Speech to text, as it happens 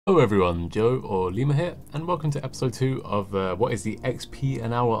Hello everyone, Joe or Lima here, and welcome to episode 2 of what is the XP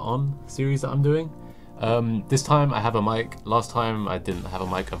an hour on series that I'm doing. This time I have a mic. Last time I didn't have a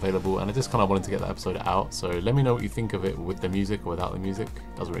mic available, and I just kind of wanted to get that episode out, so let me know what you think of it with the music or without the music.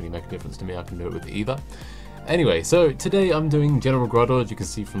 Doesn't really make a difference to me, I can do it with either. Anyway, so today I'm doing General Graardor, as you can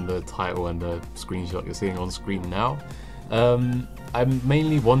see from the title and the screenshot you're seeing on screen now. I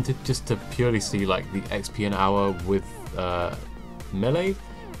mainly wanted just to purely see like the XP an hour with melee,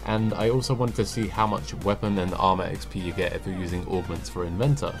 and I also wanted to see how much weapon and armor XP you get if you're using augments for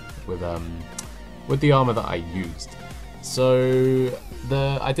Inventor with the armor that I used. So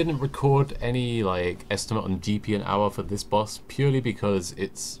I didn't record any like estimate on GP an hour for this boss, purely because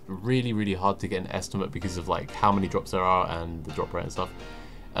it's really hard to get an estimate because of like how many drops there are and the drop rate and stuff.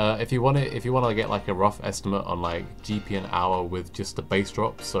 If you want to get like a rough estimate on like GP an hour with just the base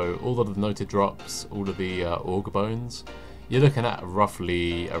drops, so all of the noted drops, all of the aug bones, you're looking at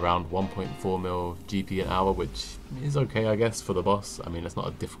roughly around 1.4 mil GP an hour, which is okay, I guess, for the boss. I mean, it's not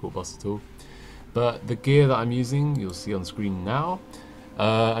a difficult boss at all. But the gear that I'm using, you'll see on screen now.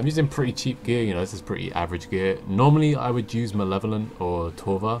 I'm using pretty cheap gear, you know, this is pretty average gear. Normally I would use Malevolent or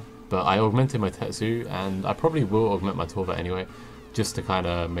Torva, but I augmented my Tetsu, and I probably will augment my Torva anyway, just to kind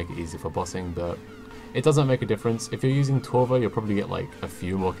of make it easy for bossing, but it doesn't make a difference. If you're using Torva, you'll probably get like a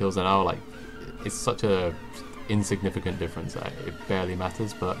few more kills an hour. Like, it's such a insignificant difference that it barely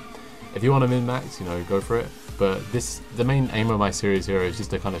matters, but if you want to min-max, you know, go for it. But the main aim of my series here is just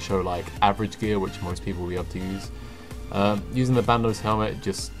to kind of show like average gear, which most people will be able to use. Using the Bandos helmet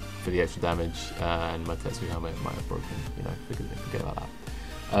just for the extra damage, and my Tetsu helmet might have broken, you know, forget about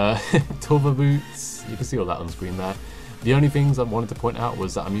that. Torva boots, you can see all that on screen there. The only things I wanted to point out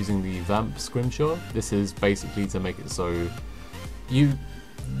was that I'm using the Vamp Scrimshaw. This is basically to make it so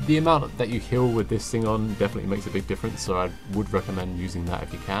the amount that you heal with this thing on definitely makes a big difference, so I would recommend using that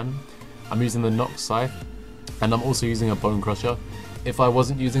if you can. I'm using the Nox Scythe, and I'm also using a Bone Crusher. If I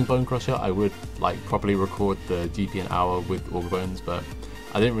wasn't using Bone Crusher, I would like properly record the GP an hour with Aug Bones, but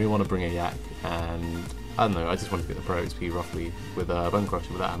I didn't really want to bring a yak, and I don't know, I just wanted to get the pro XP roughly with Bone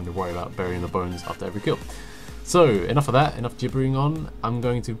Crusher without having to worry about burying the bones after every kill. So enough of that, enough gibbering on. I'm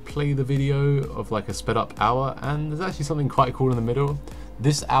going to play the video of like a sped up hour, and there's actually something quite cool in the middle.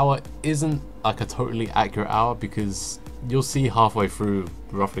 This hour isn't like a totally accurate hour, because you'll see halfway through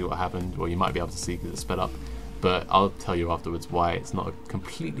roughly what happened, or you might be able to see because it's sped up, but I'll tell you afterwards why it's not a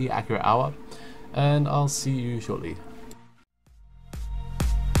completely accurate hour, and I'll see you shortly.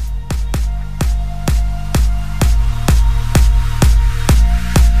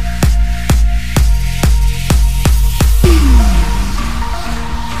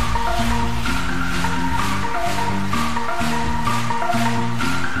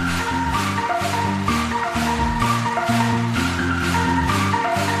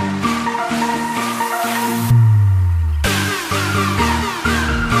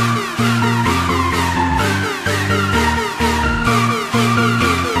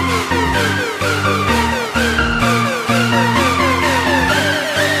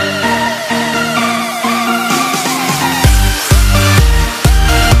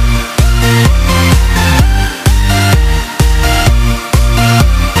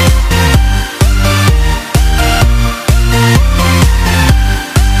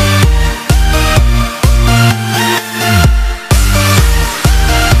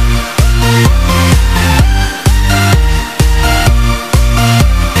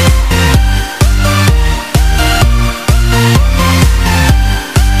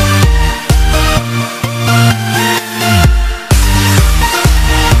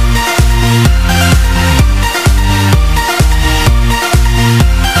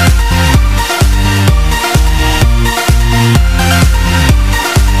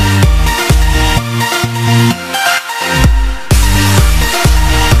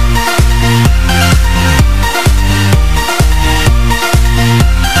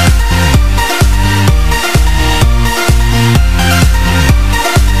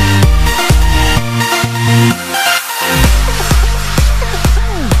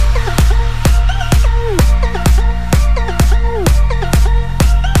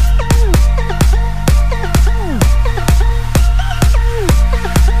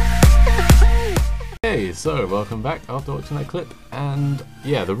 So welcome back after watching that clip, and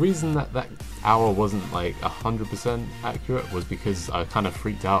yeah, the reason that hour wasn't like 100% accurate was because I kind of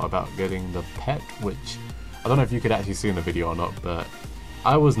freaked out about getting the pet, which I don't know if you could actually see in the video or not, but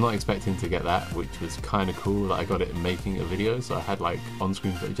I was not expecting to get that, which was kind of cool that I got it making a video, so I had like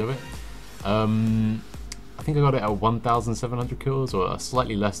on-screen footage of it. I think I got it at 1,700 kills, or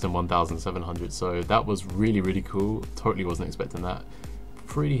slightly less than 1,700, so that was really, really cool. Totally wasn't expecting that.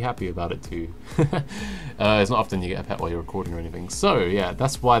 pretty happy about it too. It's not often you get a pet while you're recording or anything. So yeah,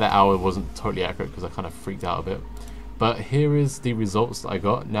 that's why that hour wasn't totally accurate, because I kind of freaked out a bit. But here is the results that I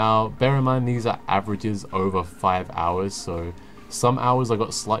got. Now, bear in mind these are averages over 5 hours, so some hours I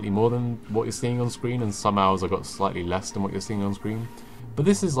got slightly more than what you're seeing on screen, and some hours I got slightly less than what you're seeing on screen. But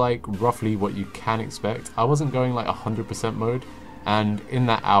this is like roughly what you can expect. I wasn't going like 100% mode, and in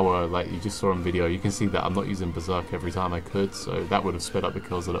that hour, like you just saw on video, you can see that I'm not using Berserk every time I could, so that would have sped up the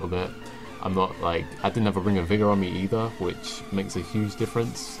kills a little bit. I'm not like, I didn't have a Ring of Vigor on me either, which makes a huge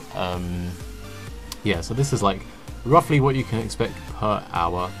difference. Yeah, so this is like roughly what you can expect per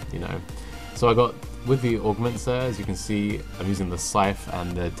hour, you know. So I got, with the augments there, as you can see, I'm using the Scythe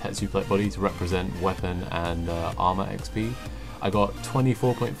and the Tetsu plate body to represent weapon and armor XP. I got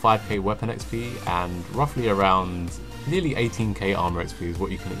 24.5k weapon XP and roughly around nearly 18k armor XP is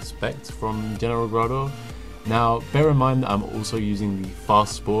what you can expect from General Graardor. Now, bear in mind that I'm also using the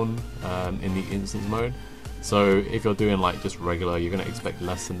fast spawn in the instance mode. So if you're doing like just regular, you're going to expect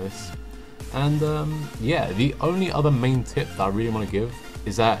less than this. And yeah, the only other main tip that I really want to give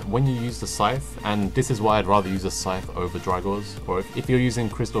is that when you use the Scythe, and this is why I'd rather use a Scythe over Drygors, or if you're using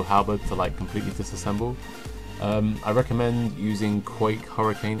Crystal Halberd to like completely disassemble, I recommend using Quake,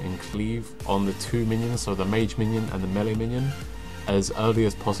 Hurricane and Cleave on the 2 minions, so the Mage minion and the Melee minion, as early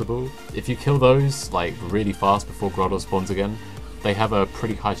as possible. If you kill those like really fast before Graardor spawns again, they have a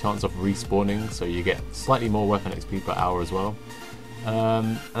pretty high chance of respawning, so you get slightly more weapon XP per hour as well.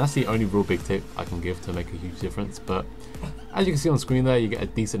 And that's the only real big tip I can give to make a huge difference, but as you can see on screen there, you get a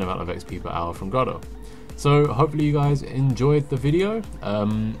decent amount of XP per hour from Graardor. So hopefully you guys enjoyed the video.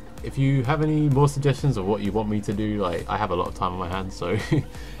 If you have any more suggestions of what you want me to do, like I have a lot of time on my hands, so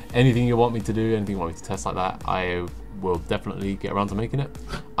anything you want me to do, anything you want me to test like that, I will definitely get around to making it.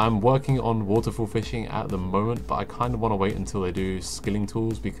 I'm working on waterfall fishing at the moment, but I kind of want to wait until they do skilling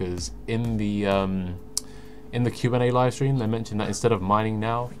tools, because in the Q&A live stream, they mentioned that instead of mining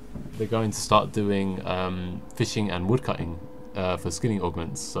now, they're going to start doing fishing and woodcutting for skilling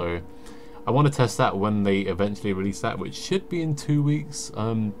augments. So I want to test that when they eventually release that, which should be in 2 weeks.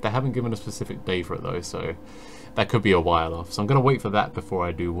 They haven't given a specific day for it though, so that could be a while off. So I'm going to wait for that before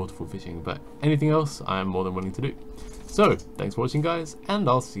I do waterfall fishing, but anything else I'm more than willing to do. So thanks for watching guys, and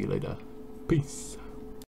I'll see you later. Peace.